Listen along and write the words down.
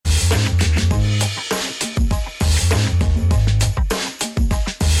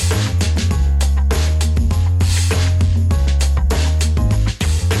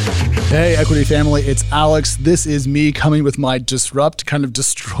Hey, Equity family, it's Alex. This is me coming with my disrupt, kind of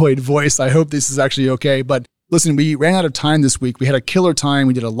destroyed voice. I hope this is actually okay. But listen, we ran out of time this week. We had a killer time.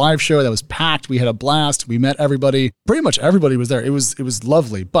 We did a live show that was packed. We had a blast. We met everybody. Pretty much everybody was there. It was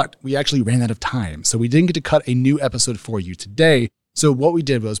lovely, but we actually ran out of time. So we didn't get to cut a new episode for you today. So what we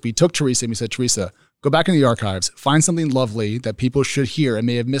did was we took Teresa and we said, Teresa, go back in the archives, find something lovely that people should hear and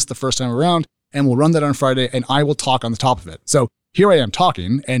may have missed the first time around, and we'll run that on Friday, and I will talk on the top of it. So here I am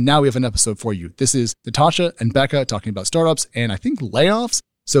talking, and now we have an episode for you. This is Natasha and Becca talking about startups and I think layoffs.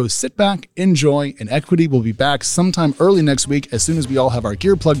 So sit back, enjoy, and Equity will be back sometime early next week as soon as we all have our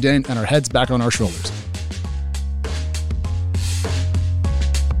gear plugged in and our heads back on our shoulders.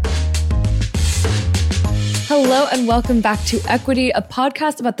 Hello and welcome back to Equity, a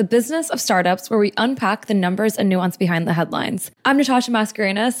podcast about the business of startups where we unpack the numbers and nuance behind the headlines. I'm Natasha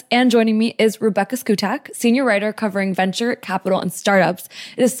Mascarenas, and joining me is Rebecca Skutak, senior writer covering venture, capital, and startups.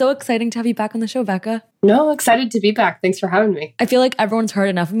 It is so exciting to have you back on the show, Becca. No, excited to be back. Thanks for having me. I feel like everyone's heard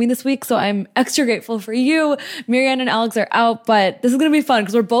enough of me this week, so I'm extra grateful for you. Marianne and Alex are out, but this is going to be fun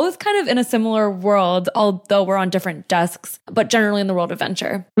because we're both kind of in a similar world, although we're on different desks, but generally in the world of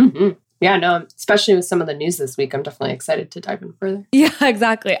venture. Mm-hmm. Yeah, no, especially with some of the news this week, I'm definitely excited to dive in further. Yeah,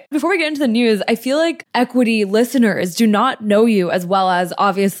 exactly. Before we get into the news, I feel like Equity listeners do not know you as well as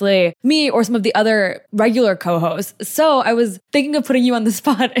obviously me or some of the other regular co-hosts. So I was thinking of putting you on the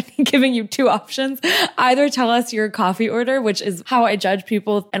spot and giving you two options. Either tell us your coffee order, which is how I judge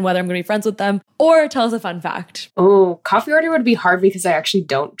people and whether I'm going to be friends with them, or tell us a fun fact. Oh, coffee order would be hard because I actually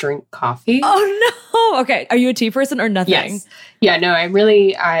don't drink coffee. Oh, no. Okay. Are you a tea person or nothing? Yes. Yeah, no,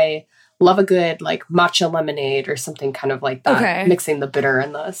 I love a good like matcha lemonade or something kind of like that. Okay. Mixing the bitter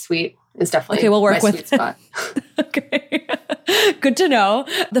and the sweet is definitely we'll work my with sweet spot. Okay. Good to know.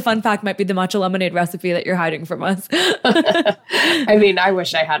 The fun fact might be the matcha lemonade recipe that you're hiding from us. I mean, I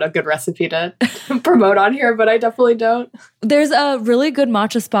wish I had a good recipe to promote on here, but I definitely don't. There's a really good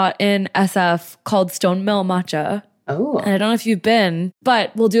matcha spot in SF called Stone Mill Matcha. Oh. And I don't know if you've been,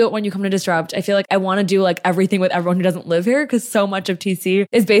 but we'll do it when you come to Disrupt. I feel like I want to do like everything with everyone who doesn't live here because so much of TC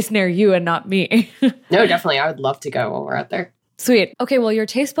is based near you and not me. No, definitely. I would love to go while we're out there. Sweet. Okay, well, your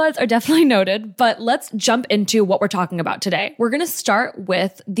taste buds are definitely noted, but let's jump into what we're talking about today. We're going to start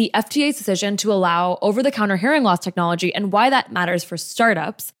with the FDA's decision to allow over-the-counter hearing loss technology and why that matters for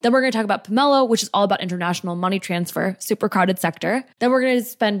startups. Then we're going to talk about Pomelo, which is all about international money transfer, super crowded sector. Then we're going to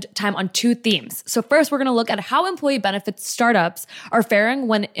spend time on two themes. So first, we're going to look at how employee benefits startups are faring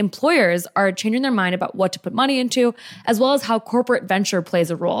when employers are changing their mind about what to put money into, as well as how corporate venture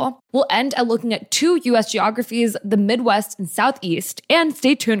plays a role. We'll end at looking at two U.S. geographies, the Midwest and Southeast, and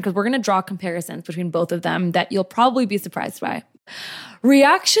stay tuned because we're going to draw comparisons between both of them that you'll probably be surprised by.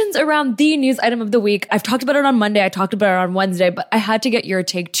 Reactions around the news item of the week. I've talked about it on Monday, I talked about it on Wednesday, but I had to get your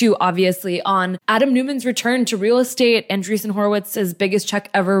take too, obviously, on Adam Neumann's return to real estate, Andreessen Horowitz's biggest check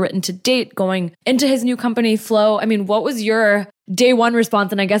ever written to date, going into his new company, Flow. I mean, what was your day one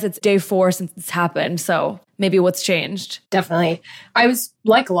response? And I guess it's day 4 since it's happened, so maybe what's changed? Definitely. I was,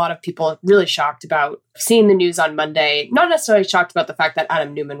 like a lot of people, really shocked about seeing the news on Monday. Not necessarily shocked about the fact that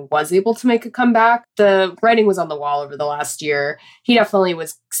Adam Neumann was able to make a comeback. The writing was on the wall over the last year. He definitely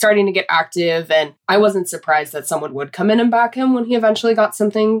was starting to get active, and I wasn't surprised that someone would come in and back him when he eventually got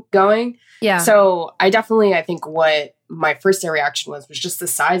something going. Yeah. So I think what my first day reaction was just the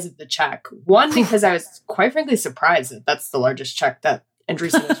size of the check. One, because I was quite frankly surprised that that's the largest check that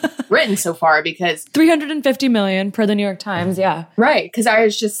Andreessen has written so far, because $350 million per the New York Times. Yeah. Right. Because I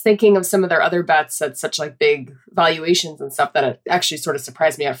was just thinking of some of their other bets at such like big valuations and stuff that it actually sort of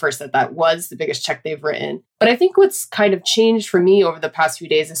surprised me at first that was the biggest check they've written. But I think what's kind of changed for me over the past few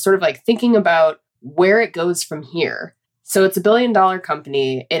days is sort of like thinking about where it goes from here. So it's $1 billion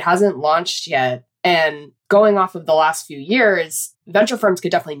company. It hasn't launched yet. And going off of the last few years, venture firms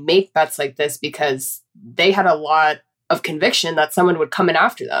could definitely make bets like this because they had a lot of conviction that someone would come in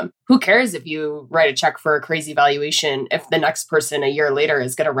after them. Who cares if you write a check for a crazy valuation if the next person a year later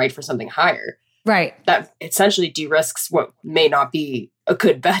is going to write for something higher? Right. That essentially de-risks what may not be a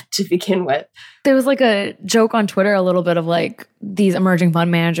good bet to begin with. There was like a joke on Twitter a little bit of like these emerging fund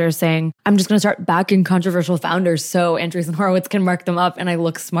managers saying, I'm just going to start backing controversial founders so Andreessen Horowitz can mark them up and I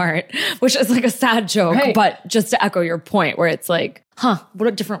look smart, which is like a sad joke, right. But just to echo your point where it's like, what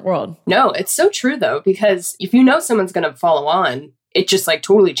a different world. No, it's so true though, because if you know someone's going to follow on, it just like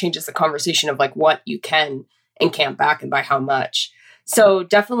totally changes the conversation of like what you can and can't back and by how much. So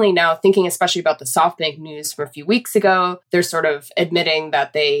definitely now thinking especially about the SoftBank news from a few weeks ago, they're sort of admitting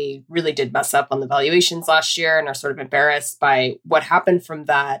that they really did mess up on the valuations last year and are sort of embarrassed by what happened from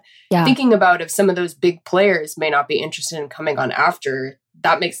that. Yeah. Thinking about if some of those big players may not be interested in coming on after,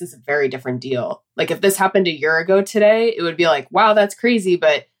 that makes this a very different deal. Like if this happened a year ago today, it would be like, wow, that's crazy,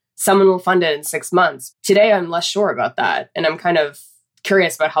 but someone will fund it in 6 months. Today, I'm less sure about that. And I'm kind of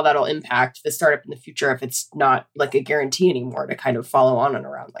curious about how that'll impact the startup in the future if it's not like a guarantee anymore to kind of follow on and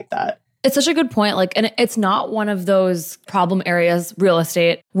around like that. It's such a good point. Like, and it's not one of those problem areas, real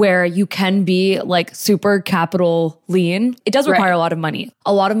estate, where you can be like super capital lean. It does require a lot of money.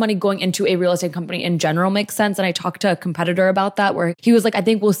 A lot of money going into a real estate company in general makes sense. And I talked to a competitor about that where he was like, I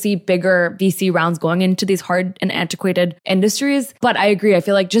think we'll see bigger VC rounds going into these hard and antiquated industries. But I agree. I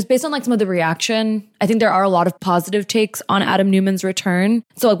feel like just based on like some of the reaction, I think there are a lot of positive takes on Adam Neumann's return.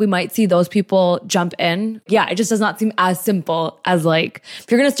 So like we might see those people jump in. Yeah, it just does not seem as simple as like,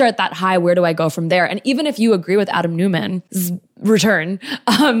 if you're going to start that high, where do I go from there? And even if you agree with Adam Neumann's return,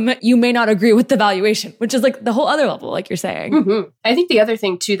 you may not agree with the valuation, which is like the whole other level, like you're saying. Mm-hmm. I think the other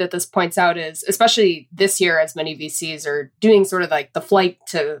thing too that this points out is, especially this year, as many VCs are doing sort of like the flight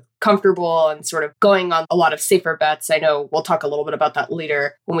to comfortable and sort of going on a lot of safer bets. I know we'll talk a little bit about that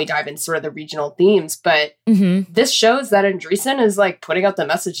later when we dive into sort of the regional themes, but this shows that Andreessen is like putting out the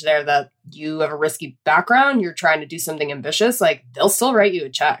message there that you have a risky background, you're trying to do something ambitious, like they'll still write you a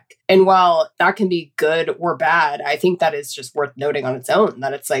check. And while that can be good or bad, I think that is just worth noting on its own,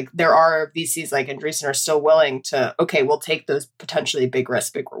 that it's like there are VCs like Andreessen are still willing to, okay, we'll take those potentially big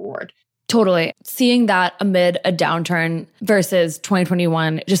risk, big reward. Totally. Seeing that amid a downturn versus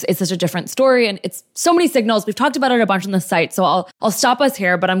 2021, just it's such a different story. And it's so many signals. We've talked about it a bunch on the site. So I'll stop us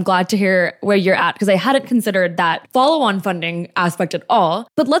here, but I'm glad to hear where you're at because I hadn't considered that follow-on funding aspect at all.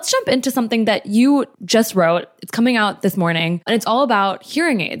 But let's jump into something that you just wrote. It's coming out this morning and it's all about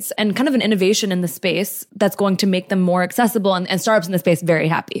hearing aids and kind of an innovation in the space that's going to make them more accessible and startups in the space very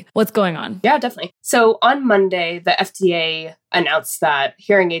happy. What's going on? Yeah, definitely. So on Monday, the FDA announced that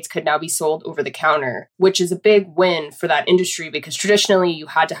hearing aids could now be sold over the counter, which is a big win for that industry because traditionally you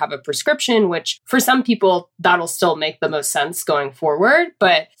had to have a prescription, which for some people, that'll still make the most sense going forward.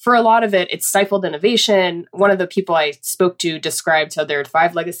 But for a lot of it, it's stifled innovation. One of the people I spoke to described how there are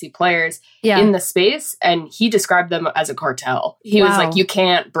 5 legacy players in the space, and he described them as a cartel. He was like, you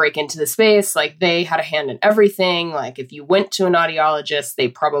can't break into the space. Like they had a hand in everything. Like if you went to an audiologist, they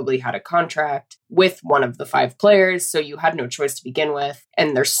probably had a contract with one of the 5 players. So you had no choice to begin with.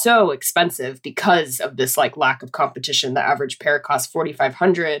 And they're so expensive because of this like lack of competition. The average pair costs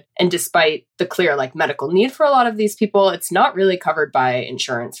 $4,500. And despite the clear like medical need for a lot of these people, it's not really covered by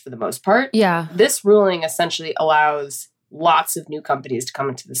insurance for the most part. Yeah. This ruling essentially allows lots of new companies to come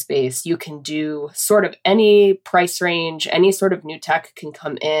into the space. You can do sort of any price range, any sort of new tech can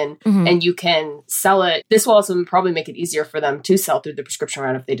come in and you can sell it. This will also probably make it easier for them to sell through the prescription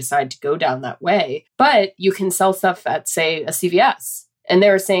route if they decide to go down that way. But you can sell stuff at, say, a CVS. And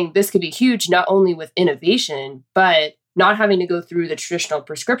they're saying this could be huge, not only with innovation, but not having to go through the traditional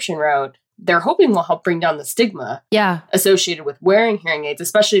prescription route. They're hoping will help bring down the stigma associated with wearing hearing aids,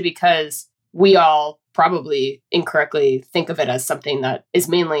 especially because we all probably incorrectly think of it as something that is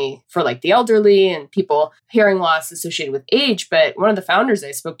mainly for like the elderly and people hearing loss associated with age. But one of the founders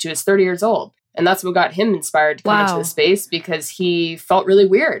I spoke to is 30 years old. And that's what got him inspired to come into the space because he felt really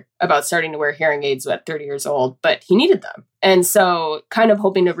weird about starting to wear hearing aids at 30 years old, but he needed them. And so kind of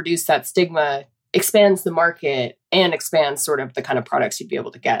hoping to reduce that stigma expands the market and expands sort of the kind of products you'd be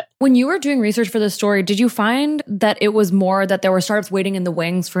able to get. When you were doing research for this story, did you find that it was more that there were startups waiting in the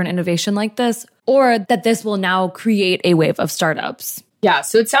wings for an innovation like this, or that this will now create a wave of startups? Yeah,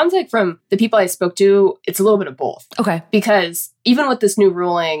 so it sounds like from the people I spoke to, it's a little bit of both. Okay. Because even with this new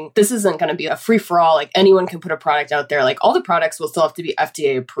ruling, this isn't going to be a free-for-all, like anyone can put a product out there. Like all the products will still have to be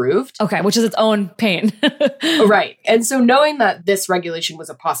FDA approved. Okay, which is its own pain. Right. And so knowing that this regulation was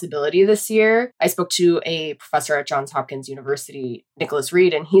a possibility this year, I spoke to a professor at Johns Hopkins University, Nicholas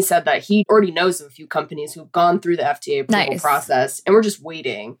Reed, and he said that he already knows of a few companies who've gone through the FDA approval process, and we're just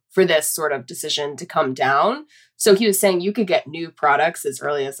waiting for this sort of decision to come down. So he was saying you could get new products as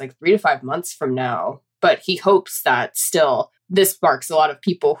early as like 3 to 5 months from now. But he hopes that still this sparks a lot of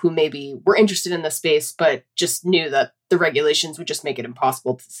people who maybe were interested in the space, but just knew that the regulations would just make it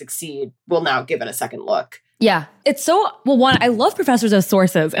impossible to succeed, will now give it a second look. Yeah. It's so, well, one, I love professors as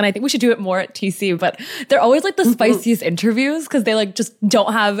sources, and I think we should do it more at TC, but they're always like the spiciest interviews because they like just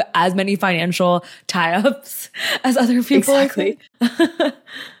don't have as many financial tie-ups as other people. Exactly.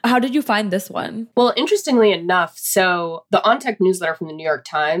 How did you find this one? Well, interestingly enough, so the OnTech newsletter from the New York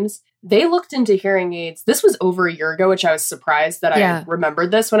Times, they looked into hearing aids. This was over a year ago, which I was surprised that I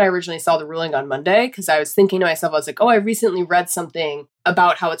remembered this when I originally saw the ruling on Monday, because I was thinking to myself, I was like, oh, I recently read something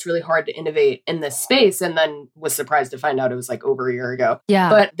about how it's really hard to innovate in this space, and then was surprised to find out it was like over a year ago. Yeah.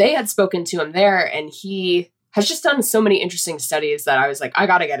 But they had spoken to him there, and he has just done so many interesting studies that I was like, I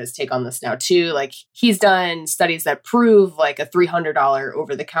got to get his take on this now too. Like he's done studies that prove like a $300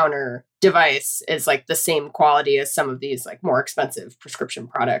 over-the-counter device is like the same quality as some of these like more expensive prescription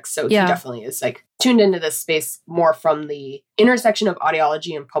products. So he definitely is like tuned into this space more from the intersection of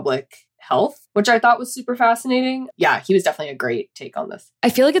audiology and public health, which I thought was super fascinating. Yeah, he was definitely a great take on this. I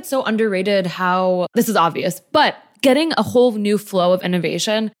feel like it's so underrated how this is obvious, but getting a whole new flow of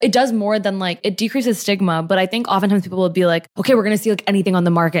innovation, it does more than like, it decreases stigma. But I think oftentimes people will be like, okay, we're going to see like anything on the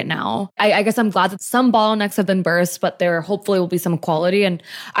market now. I guess I'm glad that some bottlenecks have been burst, but there hopefully will be some quality. And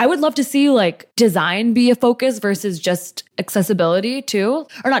I would love to see like design be a focus versus just accessibility too.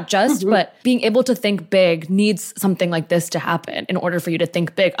 Or not just, but being able to think big needs something like this to happen in order for you to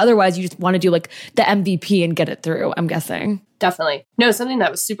think big. Otherwise, you just want to do like the MVP and get it through, I'm guessing. Definitely. No, something that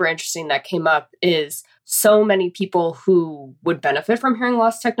was super interesting that came up is so many people who would benefit from hearing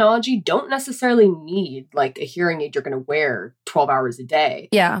loss technology don't necessarily need like a hearing aid you're going to wear 12 hours a day.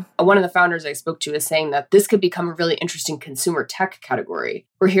 Yeah. One of the founders I spoke to is saying that this could become a really interesting consumer tech category,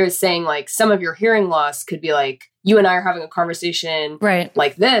 where he was saying like some of your hearing loss could be like, you and I are having a conversation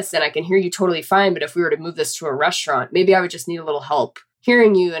like this, and I can hear you totally fine. But if we were to move this to a restaurant, maybe I would just need a little help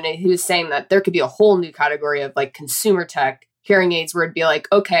hearing you. And he was saying that there could be a whole new category of like consumer tech hearing aids where it'd be like,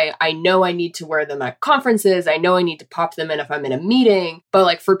 okay, I know I need to wear them at conferences. I know I need to pop them in if I'm in a meeting. But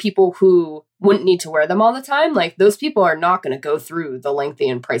like for people who wouldn't need to wear them all the time, like those people are not going to go through the lengthy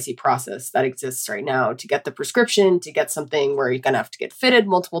and pricey process that exists right now to get the prescription, to get something where you're going to have to get fitted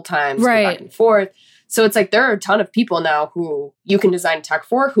multiple times, go back and forth. So it's like there are a ton of people now who you can design tech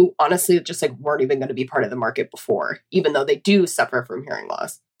for who honestly just like weren't even going to be part of the market before, even though they do suffer from hearing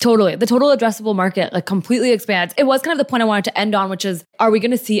loss. Totally. The total addressable market like completely expands. It was kind of the point I wanted to end on, which is, are we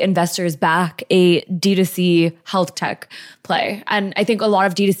going to see investors back a D2C health tech play? And I think a lot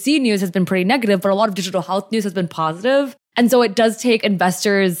of D2C news has been pretty negative, but a lot of digital health news has been positive. And so it does take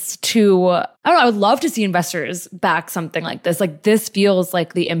investors to, I don't know, I would love to see investors back something like this. Like this feels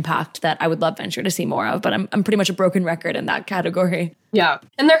like the impact that I would love venture to see more of, but I'm pretty much a broken record in that category. Yeah.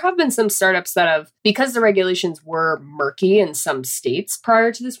 And there have been some startups that have, because the regulations were murky in some states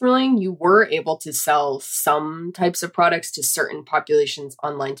prior to this ruling, you were able to sell some types of products to certain populations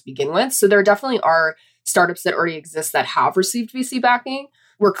online to begin with. So there definitely are startups that already exist that have received VC backing.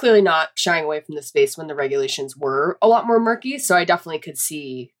 We're clearly not shying away from the space when the regulations were a lot more murky. So I definitely could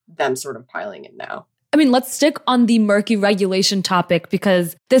see them sort of piling in now. I mean, let's stick on the murky regulation topic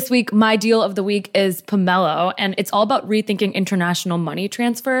because this week, my deal of the week is Pomelo, and it's all about rethinking international money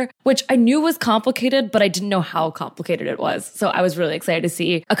transfer, which I knew was complicated, but I didn't know how complicated it was. So I was really excited to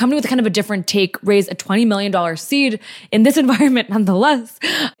see a company with kind of a different take raise a $20 million seed in this environment nonetheless,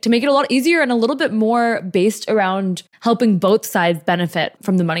 to make it a lot easier and a little bit more based around helping both sides benefit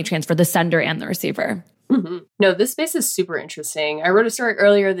from the money transfer, the sender and the receiver. Mm-hmm. No, this space is super interesting. I wrote a story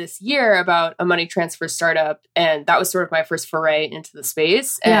earlier this year about a money transfer startup, and that was sort of my first foray into the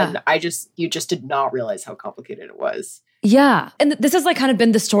space. And you just did not realize how complicated it was. Yeah. And this has like kind of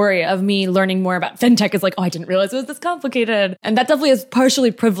been the story of me learning more about fintech is like, oh, I didn't realize it was this complicated. And that definitely is partially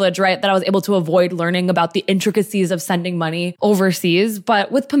privilege, right? That I was able to avoid learning about the intricacies of sending money overseas.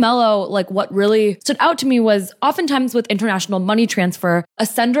 But with Pomelo, like what really stood out to me was oftentimes with international money transfer, a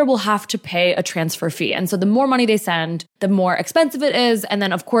sender will have to pay a transfer fee. And so the more money they send, the more expensive it is. And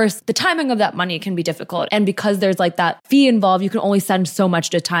then of course, the timing of that money can be difficult. And because there's like that fee involved, you can only send so much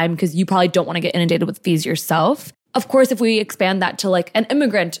at a time because you probably don't want to get inundated with fees yourself. Of course, if we expand that to like an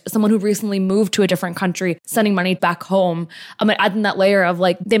immigrant, someone who recently moved to a different country, sending money back home, I might add in that layer of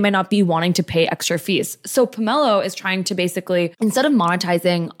like, they might not be wanting to pay extra fees. So Pomelo is trying to basically, instead of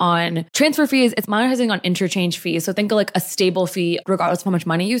monetizing on transfer fees, it's monetizing on interchange fees. So think of like a stable fee, regardless of how much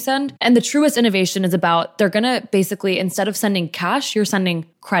money you send. And the truest innovation is about, they're going to basically, instead of sending cash, you're sending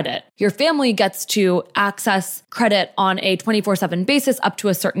credit. Your family gets to access credit on a 24/7 basis up to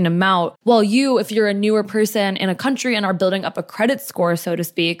a certain amount. While you, if you're a newer person in a country and are building up a credit score, so to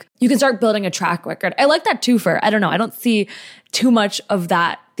speak, you can start building a track record. I like that too I don't know, I don't see too much of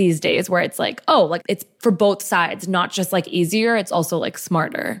that these days where it's like, oh, like it's for both sides, not just like easier, it's also like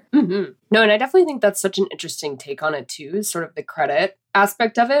smarter. Mm-hmm. No, and I definitely think that's such an interesting take on it too, sort of the credit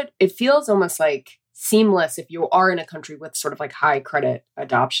aspect of it. It feels almost like seamless if you are in a country with sort of like high credit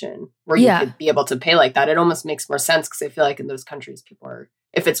adoption where you could be able to pay like that. It almost makes more sense because I feel like in those countries, people are,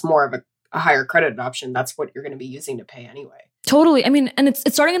 if it's more of a higher credit adoption, that's what you're going to be using to pay anyway. Totally. I mean, and it's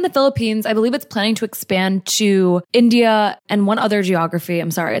starting in the Philippines. I believe it's planning to expand to India and one other geography. I'm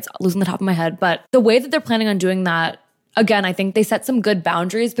sorry, it's losing the top of my head. But the way that they're planning on doing that again, I think they set some good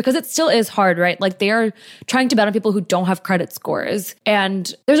boundaries because it still is hard, right? Like they are trying to bet on people who don't have credit scores.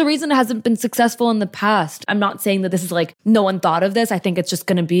 And there's a reason it hasn't been successful in the past. I'm not saying that this is like no one thought of this. I think it's just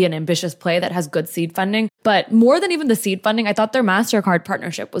going to be an ambitious play that has good seed funding. But more than even the seed funding, I thought their MasterCard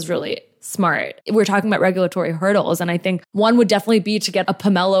partnership was really smart. We're talking about regulatory hurdles. And I think one would definitely be to get a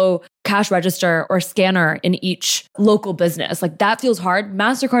Pomelo cash register or scanner in each local business. Like that feels hard.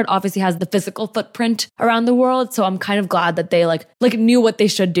 MasterCard obviously has the physical footprint around the world. So I'm kind of glad that they like knew what they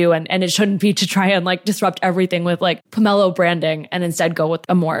should do. And it shouldn't be to try and like disrupt everything with like Pomelo branding and instead go with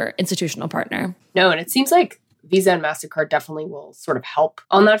a more institutional partner. No, and it seems like Visa and MasterCard definitely will sort of help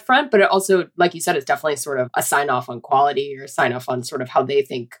on that front. But it also, like you said, it's definitely sort of a sign off on quality or a sign off on sort of how they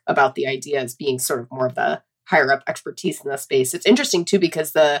think about the idea as being sort of more of the higher up expertise in the space. It's interesting too,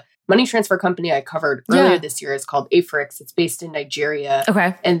 because the money transfer company I covered earlier this year is called Afrix. It's based in Nigeria.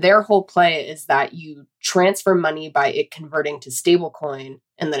 Okay. And their whole play is that you transfer money by it converting to stablecoin,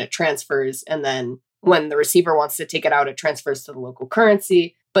 and then it transfers. And then when the receiver wants to take it out, it transfers to the local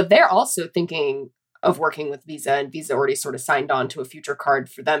currency. But they're also thinking of working with Visa, and Visa already sort of signed on to a future card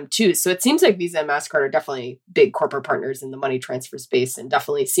for them too. So it seems like Visa and MasterCard are definitely big corporate partners in the money transfer space and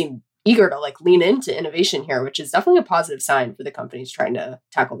definitely seem eager to like lean into innovation here, which is definitely a positive sign for the companies trying to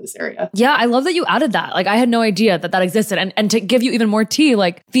tackle this area. Yeah, I love that you added that. Like I had no idea that that existed. And to give you even more tea,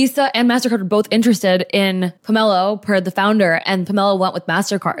 like Visa and MasterCard were both interested in Pomelo per the founder, and Pomelo went with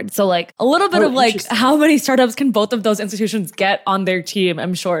MasterCard. So like a little bit of like how many startups can both of those institutions get on their team,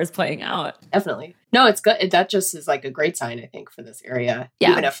 I'm sure is playing out. Definitely. No, it's good. That just is like a great sign, I think, for this area.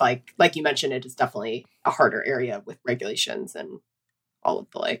 Yeah. Even if like you mentioned, it is definitely a harder area with regulations and all of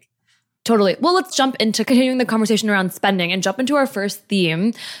the like. Totally. Well, let's jump into continuing the conversation around spending and jump into our first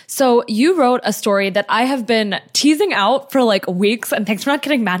theme. So you wrote a story that I have been teasing out for like weeks, and thanks for not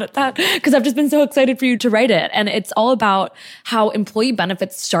getting mad at that because I've just been so excited for you to write it. And it's all about how employee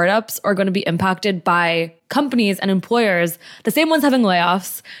benefits startups are going to be impacted by companies and employers, the same ones having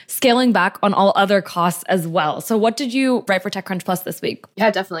layoffs, scaling back on all other costs as well. So what did you write for TechCrunch Plus this week?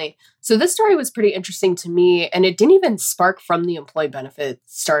 Yeah, definitely. So this story was pretty interesting to me, and it didn't even spark from the employee benefit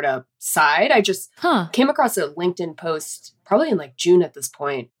startup side. I just came across a LinkedIn post probably in like June at this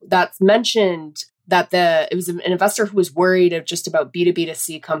point that mentioned that it was an investor who was worried of just about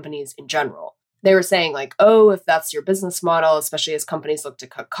B2B2C companies in general. They were saying like, oh, if that's your business model, especially as companies look to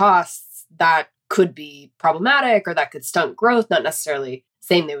cut costs, that could be problematic or that could stunt growth, not necessarily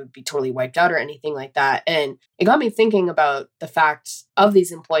saying they would be totally wiped out or anything like that. And it got me thinking about the fact of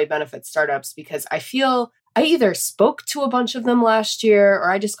these employee benefit startups, because I feel I either spoke to a bunch of them last year or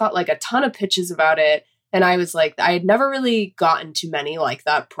I just got like a ton of pitches about it. And I was like, I had never really gotten too many like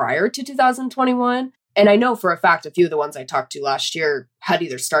that prior to 2021. And I know for a fact a few of the ones I talked to last year had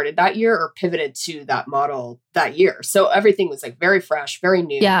either started that year or pivoted to that model that year. So everything was like very fresh, very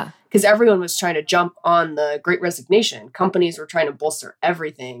new. Yeah. Because everyone was trying to jump on the Great Resignation. Companies were trying to bolster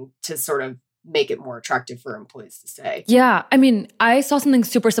everything to sort of make it more attractive for employees to stay. Yeah. I mean, I saw something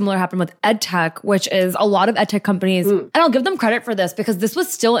super similar happen with EdTech, which is a lot of EdTech companies, and I'll give them credit for this because this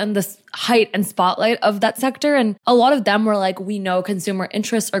was still in this height and spotlight of that sector. And a lot of them were like, we know consumer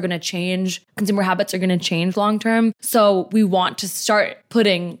interests are going to change. Consumer habits are going to change long term. So we want to start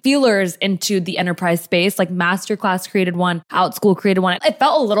putting feelers into the enterprise space. Like Masterclass created one, OutSchool created one. It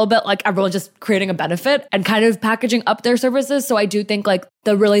felt a little bit like everyone just creating a benefit and kind of packaging up their services. So I do think like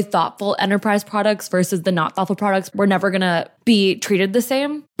the really thoughtful enterprise products versus the not thoughtful products were never going to be treated the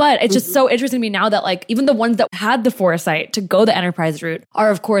same. But it's just so interesting to me now that like even the ones that had the foresight to go the enterprise route are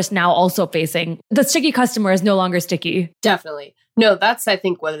of course now also facing the sticky customer is no longer sticky. Definitely. No, that's I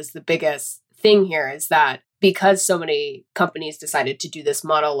think what is the biggest thing here is that because so many companies decided to do this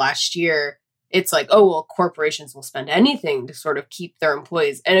model last year, it's like, oh, well, corporations will spend anything to sort of keep their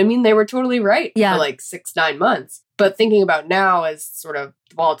employees. And I mean, they were totally right for like 6-9 months. But thinking about now as sort of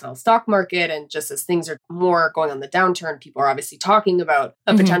the volatile stock market and just as things are more going on the downturn, people are obviously talking about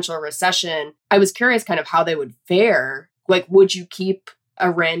a potential recession. I was curious kind of how they would fare. Like, would you keep a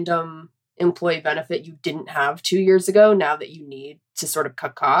random employee benefit you didn't have 2 years ago now that you need to sort of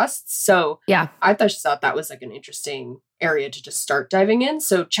cut costs? So yeah, I just thought that was like an interesting area to just start diving in.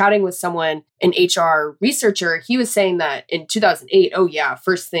 So chatting with someone, an HR researcher, he was saying that in 2008, oh yeah,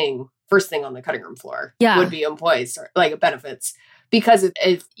 first thing on the cutting room floor would be employees, like benefits. Because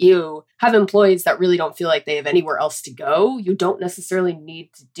if you have employees that really don't feel like they have anywhere else to go, you don't necessarily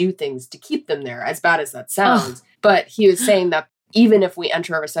need to do things to keep them there, as bad as that sounds. But he was saying that even if we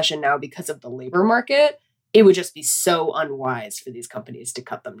enter a recession now because of the labor market, it would just be so unwise for these companies to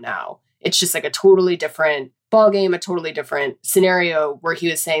cut them now. It's just like a totally different ballgame, a totally different scenario where he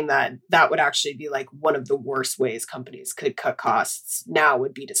was saying that that would actually be like one of the worst ways companies could cut costs now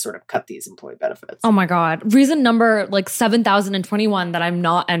would be to sort of cut these employee benefits. Oh my God. Reason number like 7,021 that I'm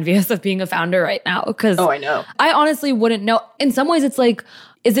not envious of being a founder right now. Because I know. I honestly wouldn't know. In some ways, it's like,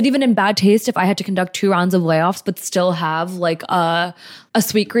 is it even in bad taste if I had to conduct 2 rounds of layoffs, but still have like a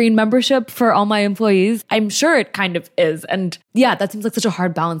Sweetgreen membership for all my employees? I'm sure it kind of is. And yeah, that seems like such a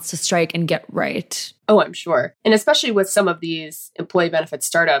hard balance to strike and get right. Oh, I'm sure. And especially with some of these employee benefit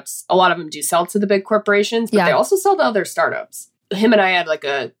startups, a lot of them do sell to the big corporations, but they also sell to other startups. Him and I had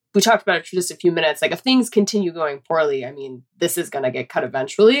we talked about it for just a few minutes. Like if things continue going poorly, I mean, this is going to get cut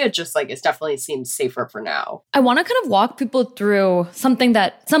eventually. It just it definitely seems safer for now. I want to kind of walk people through something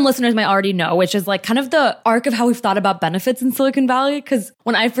that some listeners might already know, which is like kind of the arc of how we've thought about benefits in Silicon Valley. Because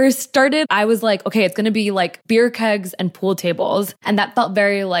when I first started, I was like, okay, it's going to be like beer kegs and pool tables. And that felt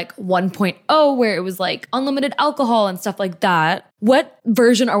very like 1.0, where it was like unlimited alcohol and stuff like that. What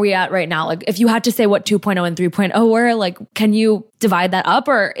version are we at right now? Like if you had to say what 2.0 and 3.0 were, like, can you divide that up,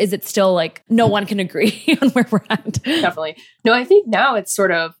 or is it still like no one can agree on where we're at? Definitely. No, I think now it's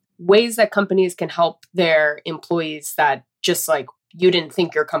sort of ways that companies can help their employees that just like you didn't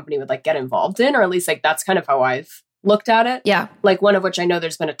think your company would like get involved in, or at least like that's kind of how I've looked at it. Yeah. Like one of which I know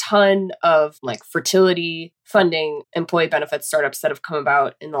there's been a ton of like fertility funding employee benefit startups that have come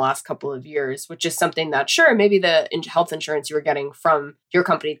about in the last couple of years, which is something that sure, maybe the health insurance you were getting from your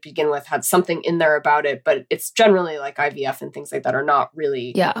company to begin with had something in there about it, but it's generally like IVF and things like that are not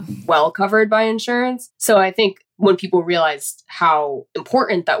really well covered by insurance. So I think when people realized how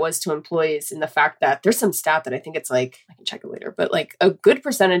important that was to employees, and the fact that there's some stat that I think it's like, I can check it later, but like a good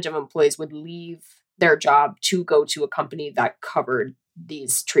percentage of employees would leave their job to go to a company that covered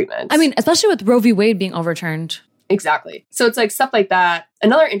these treatments. I mean, especially with Roe v. Wade being overturned. Exactly. So it's like stuff like that.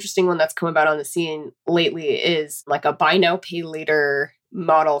 Another interesting one that's come about on the scene lately is like a buy now, pay later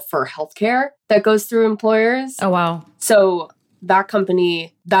model for healthcare that goes through employers. Oh, wow. So that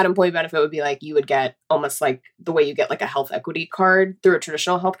company, that employee benefit would be like you would get almost like the way you get like a health equity card through a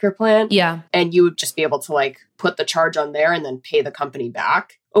traditional healthcare plan. Yeah. And you would just be able to like put the charge on there and then pay the company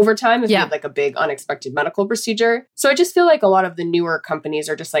back over time if you have like a big unexpected medical procedure. So I just feel like a lot of the newer companies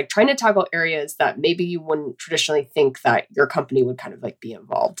are just like trying to tackle areas that maybe you wouldn't traditionally think that your company would kind of like be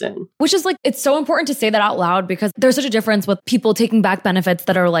involved in. Which is like, it's so important to say that out loud, because there's such a difference with people taking back benefits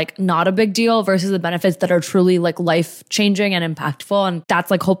that are like not a big deal versus the benefits that are truly like life changing and impactful. And that's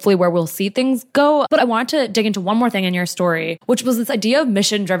like hopefully where we'll see things go. But I wanted to dig into one more thing in your story, which was this idea of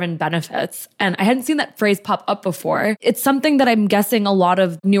mission driven benefits. And I hadn't seen that phrase pop up before. It's something that I'm guessing a lot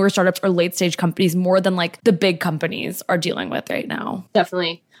of newer startups or late stage companies more than like the big companies are dealing with right now.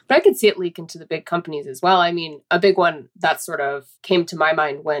 Definitely. But I could see it leak into the big companies as well. I mean, a big one that sort of came to my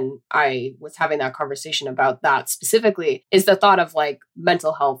mind when I was having that conversation about that specifically is the thought of like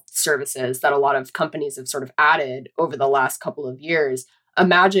mental health services that a lot of companies have sort of added over the last couple of years.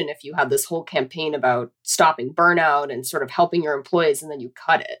 Imagine if you had this whole campaign about stopping burnout and sort of helping your employees, and then you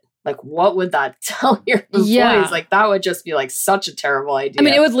cut it. Like, what would that tell your employees? Yeah. Like, that would just be like such a terrible idea. I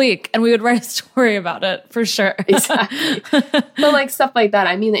mean, it would leak and we would write a story about it for sure. Exactly. But like stuff like that.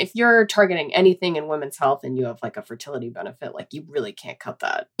 I mean, if you're targeting anything in women's health and you have like a fertility benefit, like you really can't cut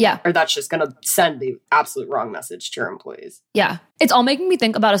that. Yeah. Or that's just going to send the absolute wrong message to your employees. Yeah. It's all making me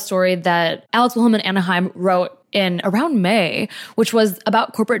think about a story that Alex Wilhelm in Anaheim wrote in around May, which was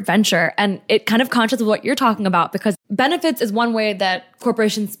about corporate venture. And it kind of contrasts with what you're talking about, because benefits is one way that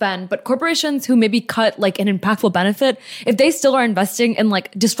corporations spend, but corporations who maybe cut like an impactful benefit, if they still are investing in like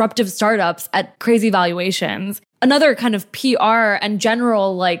disruptive startups at crazy valuations, another kind of PR and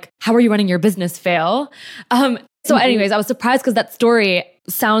general, like, how are you running your business fail? So anyways, I was surprised because that story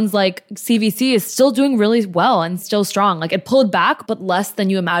sounds like CVC is still doing really well and still strong. Like it pulled back, but less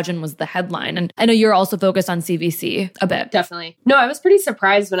than you imagine was the headline. And I know you're also focused on CVC a bit. Definitely. No, I was pretty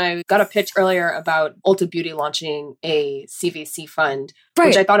surprised when I got a pitch earlier about Ulta Beauty launching a CVC fund,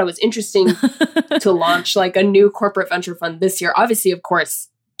 which I thought it was interesting to launch like a new corporate venture fund this year. Obviously, of course,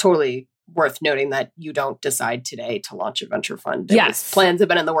 totally worth noting that you don't decide today to launch a venture fund. Yes. Plans have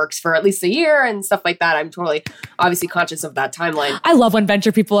been in the works for at least a year and stuff like that. I'm totally obviously conscious of that timeline. I love when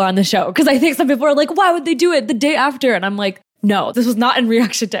venture people are on the show because I think some people are like, why would they do it the day after? And I'm like, no, this was not in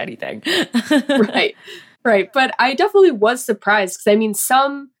reaction to anything. Right. But I definitely was surprised because I mean,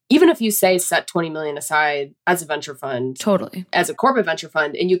 even if you say set 20 million aside as a venture fund, totally, as a corporate venture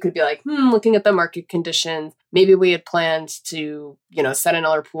fund, and you could be like, looking at the market conditions, maybe we had planned to, set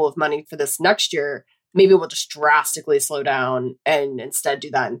another pool of money for this next year. maybe we'll just drastically slow down and instead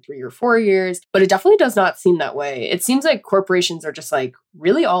do that in 3 or 4 years. But it definitely does not seem that way. It seems like corporations are just like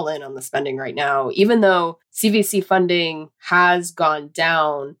really all in on the spending right now. Even though CVC funding has gone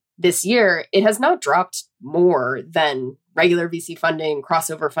down this year, it has not dropped more than regular VC funding,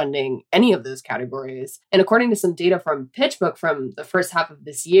 crossover funding, any of those categories. And according to some data from PitchBook from the first half of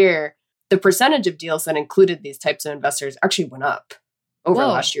this year, the percentage of deals that included these types of investors actually went up over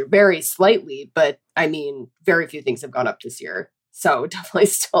last year, very slightly. But I mean, very few things have gone up this year. So definitely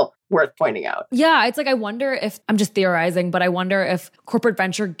still worth pointing out. Yeah, it's like, I wonder if, I'm just theorizing, but I wonder if corporate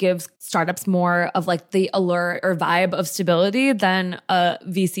venture gives startups more of like the allure or vibe of stability than a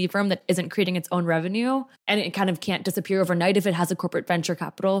VC firm that isn't creating its own revenue. And it kind of can't disappear overnight if it has a corporate venture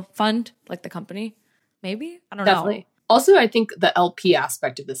capital fund, like the company. Maybe? I don't know. Also, I think the LP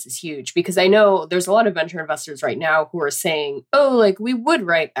aspect of this is huge because I know there's a lot of venture investors right now who are saying, oh, like we would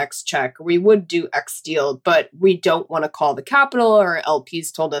write X check, or we would do X deal, but we don't want to call the capital, or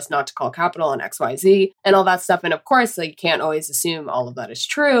LPs told us not to call capital on XYZ and all that stuff. And of course, like, you can't always assume all of that is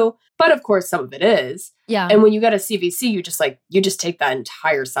true. But of course, some of it is. Yeah. And when you get a CVC, you just take that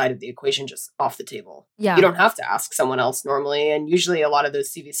entire side of the equation just off the table. Yeah. You don't have to ask someone else normally. And usually a lot of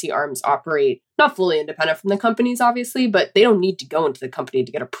those CVC arms operate not fully independent from the companies, obviously, but they don't need to go into the company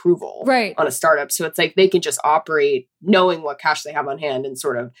to get approval on a startup. So it's like they can just operate knowing what cash they have on hand and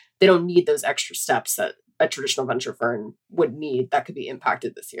sort of, they don't need those extra steps that a traditional venture firm would need that could be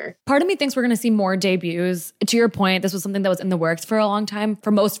impacted this year. Part of me thinks we're going to see more debuts. To your point, this was something that was in the works for a long time for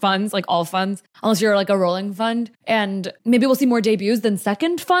most funds, like all funds, unless you're like a rolling fund. And maybe we'll see more debuts than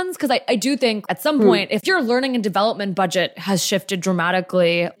second funds. Because I do think at some point, if your learning and development budget has shifted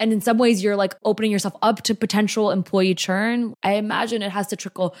dramatically, and in some ways you're like opening yourself up to potential employee churn, I imagine it has to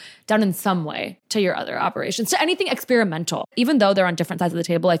trickle down in some way to your other operations, to anything experimental. Even though they're on different sides of the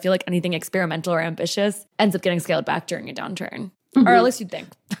table, I feel like anything experimental or ambitious ends up getting scaled back during a downturn. Or at least you'd think.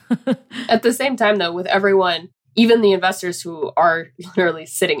 At the same time, though, with everyone, even the investors who are literally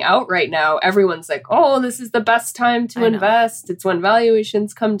sitting out right now, everyone's like, oh, this is the best time to invest. It's when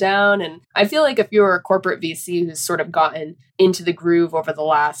valuations come down. And I feel like if you're a corporate VC who's sort of gotten into the groove over the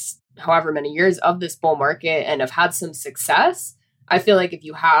last however many years of this bull market and have had some success, I feel like if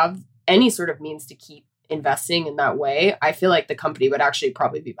you have any sort of means to keep investing in that way, I feel like the company would actually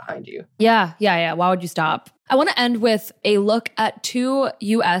probably be behind you. Yeah. Why would you stop? I want to end with a look at 2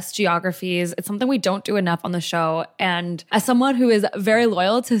 U.S. geographies. It's something we don't do enough on the show. And as someone who is very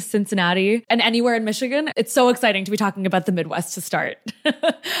loyal to Cincinnati and anywhere in Michigan, it's so exciting to be talking about the Midwest to start. We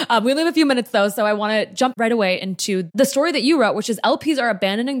only have a few minutes though, so I want to jump right away into the story that you wrote, which is LPs are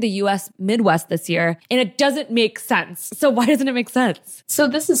abandoning the U.S. Midwest this year, and it doesn't make sense. So why doesn't it make sense? So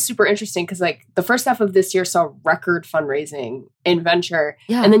this is super interesting because like the first half of this year saw record fundraising in venture.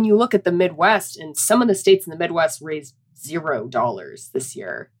 Yeah. And then you look at the Midwest, and some of the states in the Midwest raised $0 this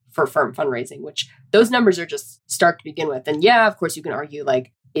year for firm fundraising, which those numbers are just stark to begin with. And yeah, of course, you can argue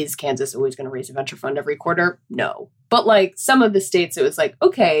like, is Kansas always going to raise a venture fund every quarter? No. But like some of the states, it was like,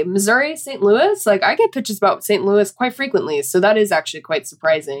 okay, Missouri, St. Louis, like I get pitches about St. Louis quite frequently. So that is actually quite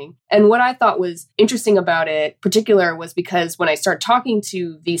surprising. And what I thought was interesting about it, particular, was because when I started talking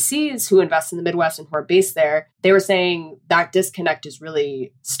to VCs who invest in the Midwest and who are based there, they were saying that disconnect is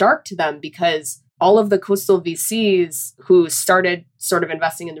really stark to them because all of the coastal VCs who started sort of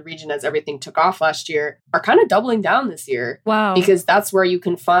investing in the region as everything took off last year are kind of doubling down this year. Wow. Because that's where you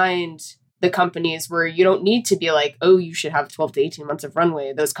can find the companies where you don't need to be like, oh, you should have 12 to 18 months of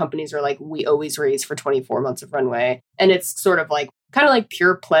runway. Those companies are like, we always raise for 24 months of runway. And it's sort of like, kind of like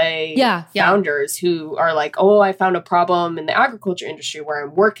pure play founders who are like, oh, I found a problem in the agriculture industry where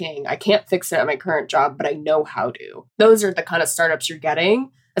I'm working. I can't fix it at my current job, but I know how to. Those are the kind of startups you're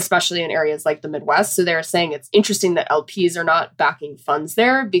getting, especially in areas like the Midwest. So they're saying it's interesting that LPs are not backing funds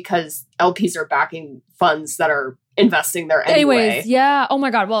there because LPs are backing funds that are investing there anyway. Anyways, yeah. Oh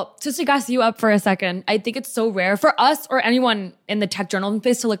my God. Well, just to gas you up for a second, I think it's so rare for us or anyone in the tech journalism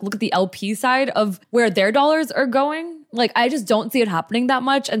space to like look at the LP side of where their dollars are going. Like, I just don't see it happening that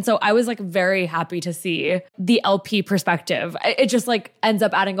much. And so I was like very happy to see the LP perspective. It just like ends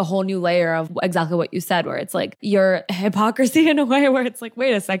up adding a whole new layer of exactly what you said, where it's like your hypocrisy in a way where it's like,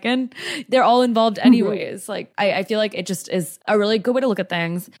 wait a second, they're all involved anyways. Like, I feel like it just is a really good way to look at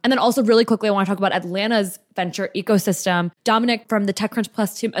things. And then also really quickly, I want to talk about Atlanta's venture ecosystem. Dominic from the TechCrunch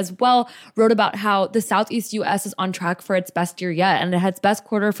Plus team as well wrote about how the Southeast US is on track for its best year yet. And it had its best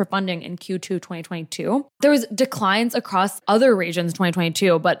quarter for funding in Q2 2022. There was declines across other regions in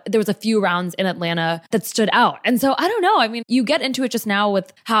 2022, but there was a few rounds in Atlanta that stood out. And so I don't know. I mean, you get into it just now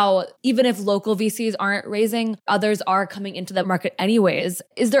with how even if local VCs aren't raising, others are coming into the market anyways.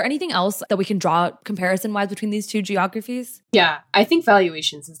 Is there anything else that we can draw comparison-wise between these two geographies? Yeah, I think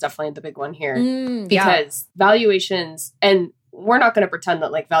valuations is definitely the big one here because valuations, and we're not going to pretend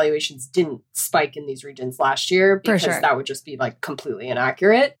that like valuations didn't spike in these regions last year because that would just be like completely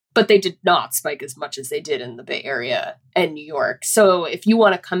inaccurate. But they did not spike as much as they did in the Bay Area and New York. So if you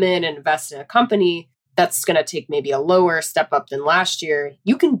want to come in and invest in a company that's going to take maybe a lower step up than last year,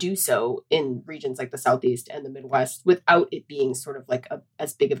 you can do so in regions like the Southeast and the Midwest without it being sort of like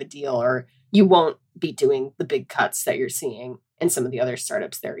as big of a deal, or you won't be doing the big cuts that you're seeing in some of the other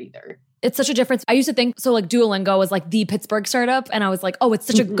startups there either. It's such a difference. I used to think, so like Duolingo was like the Pittsburgh startup. And I was like, oh, it's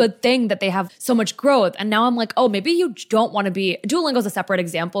such a good thing that they have so much growth. And now I'm like, oh, maybe you don't want to be, Duolingo is a separate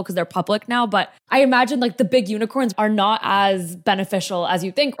example because they're public now. But I imagine like the big unicorns are not as beneficial as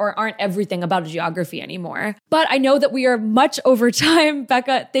you think, or aren't everything about a geography anymore. But I know that we are much over time.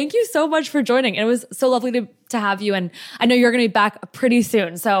 Becca, thank you so much for joining. It was so lovely to have you. And I know you're going to be back pretty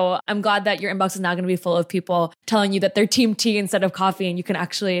soon. So I'm glad that your inbox is now going to be full of people telling you that they're team tea instead of coffee, and you can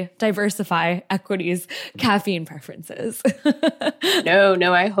actually diversify Equity's caffeine preferences.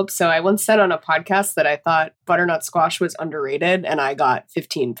 No, I hope so. I once said on a podcast that I thought butternut squash was underrated, and I got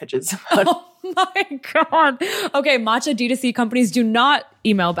 15 pitches about it. Oh my God. Okay, matcha D2C companies, do not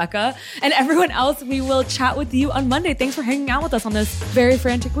email Becca. And everyone else, we will chat with you on Monday. Thanks for hanging out with us on this very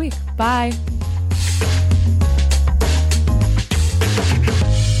frantic week. Bye.